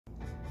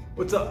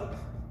What's up?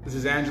 This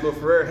is Angelo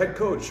Ferrer, head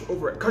coach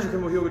over at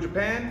Kajukenbo,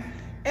 Japan,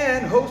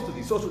 and host of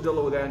the Social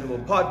Jello with Angelo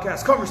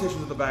podcast, Conversations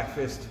with the Back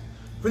Fist.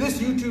 For this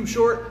YouTube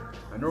short,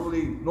 I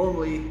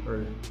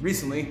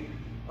recently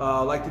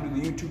like to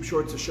do the YouTube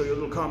shorts to show you a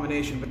little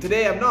combination, but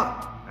today I'm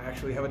not. I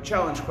actually have a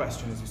challenge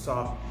question, as you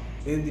saw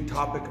in the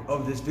topic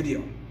of this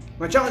video.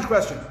 My challenge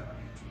question: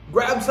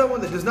 grab someone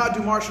that does not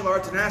do martial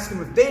arts and ask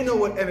them if they know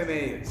what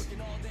MMA is.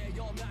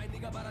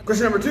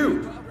 Question number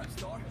 2,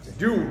 if they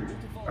do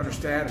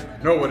understand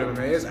and know what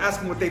MMA is, ask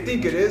them what they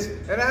think it is,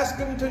 and ask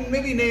them to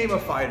maybe name a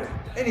fighter,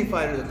 any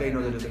fighter that they know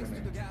that is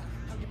MMA.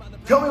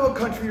 Tell me what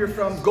country you're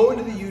from, go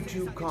into the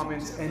YouTube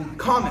comments and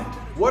comment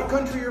what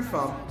country you're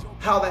from,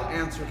 how that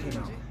answer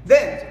came out.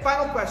 Then,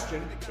 final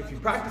question, if you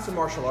practice a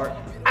martial art,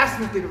 ask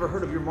them if they've ever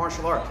heard of your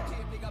martial art.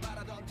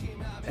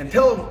 And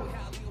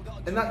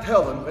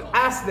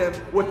ask them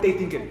what they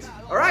think it is.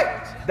 All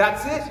right,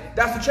 that's it.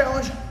 That's the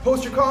challenge.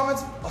 Post your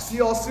comments. I'll see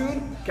you all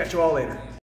soon. Catch you all later.